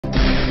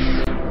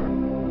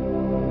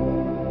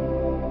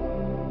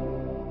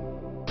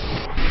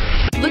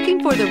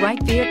Looking for the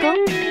right vehicle?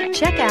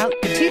 Check out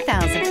the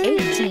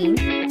 2018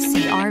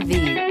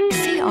 CR-V.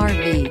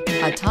 CR-V,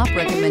 a top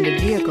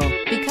recommended vehicle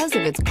because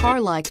of its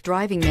car-like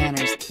driving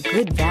manners,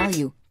 good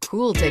value,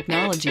 cool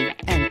technology,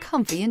 and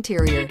comfy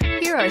interior.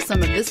 Here are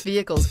some of this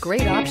vehicle's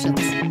great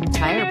options: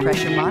 tire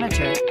pressure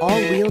monitor,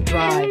 all-wheel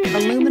drive,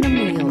 aluminum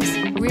wheels,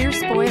 rear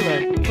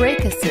spoiler,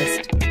 brake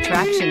assist,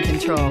 traction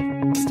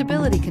control,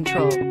 stability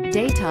control,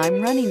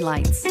 daytime running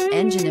lights,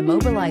 engine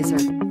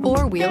immobilizer,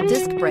 four-wheel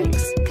disc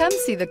brakes. Come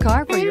see the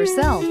car for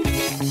yourself.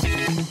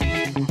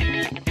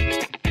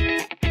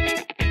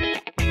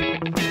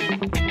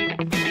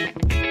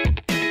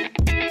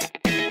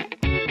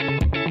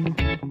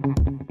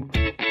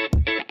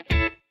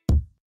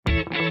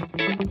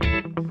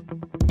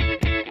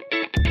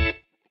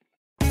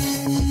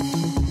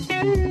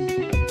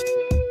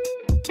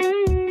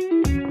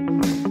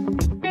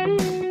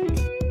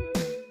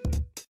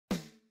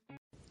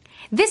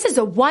 This is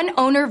a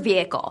one-owner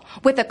vehicle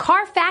with a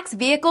Carfax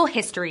Vehicle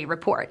History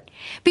Report.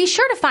 Be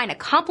sure to find a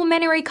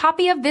complimentary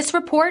copy of this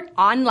report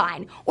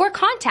online or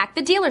contact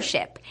the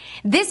dealership.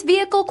 This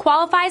vehicle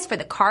qualifies for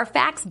the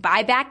Carfax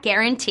Buyback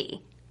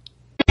Guarantee.